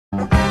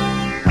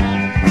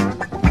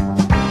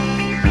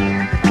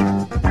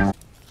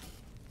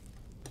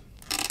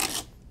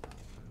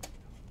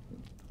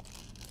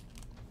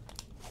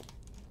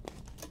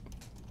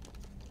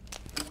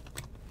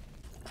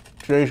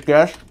today's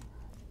guest,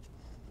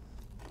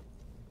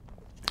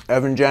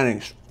 Evan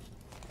Jennings.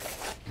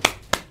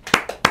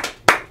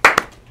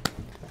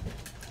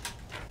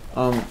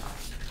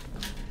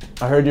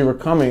 I heard you were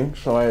coming,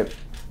 so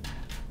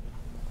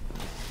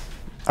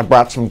I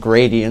brought some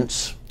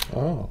gradients.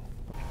 Oh.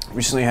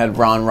 Recently had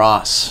Ron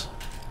Ross.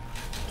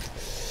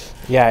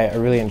 Yeah, I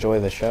really enjoy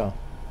the show.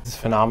 He's a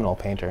phenomenal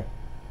painter.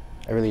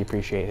 I really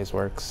appreciate his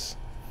works.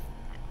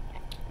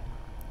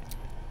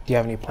 Do you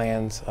have any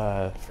plans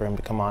for him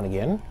to come on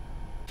again?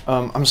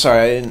 I'm sorry,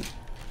 I didn't.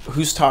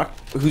 Whose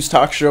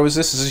talk show is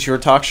this? Is this your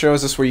talk show?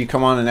 Is this where you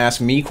come on and ask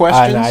me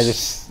questions? No,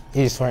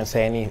 he just weren't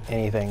saying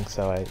anything,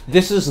 so I...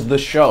 This is the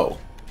show.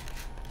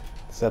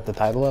 Is that the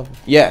title of it?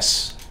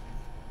 Yes.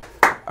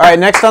 All right,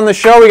 next on the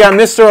show we got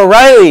Mr.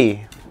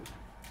 O'Reilly.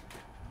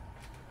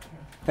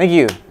 Thank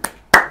you.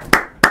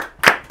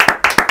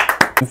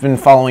 We've been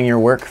following your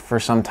work for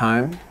some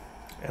time.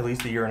 At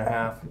least a year and a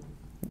half.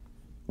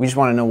 We just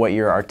want to know what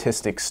your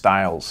artistic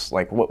styles,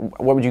 like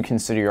what would you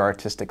consider your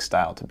artistic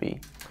style to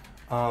be?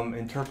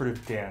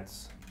 Interpretive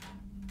dance.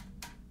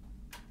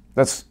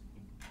 That's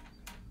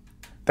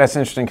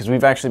interesting because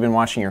we've actually been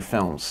watching your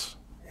films.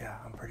 Yeah,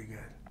 I'm pretty good.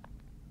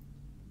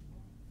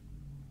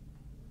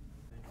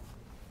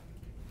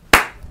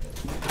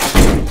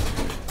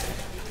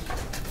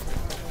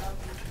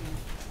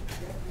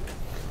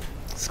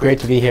 It's great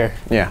to be here.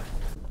 Yeah.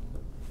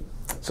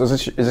 So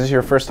is this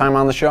your first time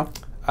on the show?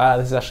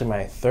 This is actually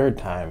my third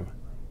time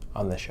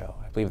on the show.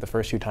 I believe the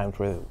first 2 times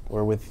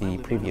were with the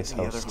previous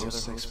The other host.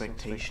 host's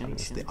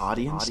expectations, the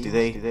audience,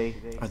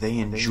 are they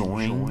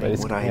enjoying But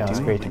it's, what I do? it's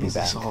great to be Is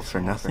this back. all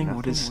for nothing?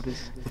 What is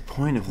the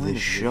point of this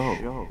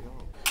show?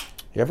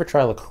 You ever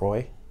try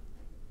LaCroix?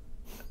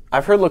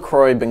 I've heard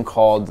LaCroix been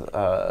called.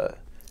 I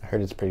heard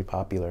it's pretty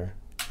popular.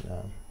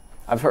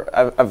 I've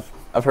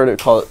heard it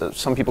called.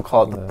 Some people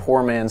call it the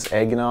poor man's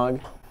eggnog.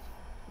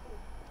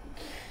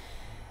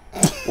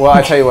 Well,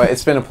 I tell you what,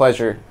 it's been a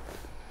pleasure.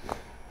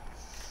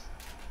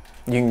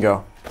 You can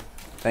go.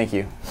 Thank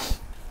you.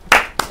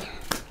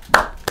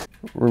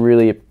 We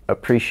really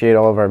appreciate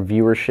all of our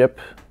viewership.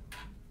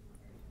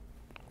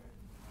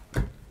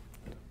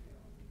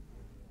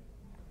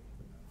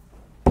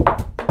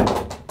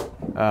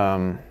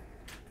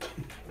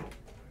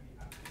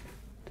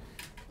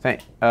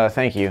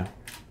 Thank you.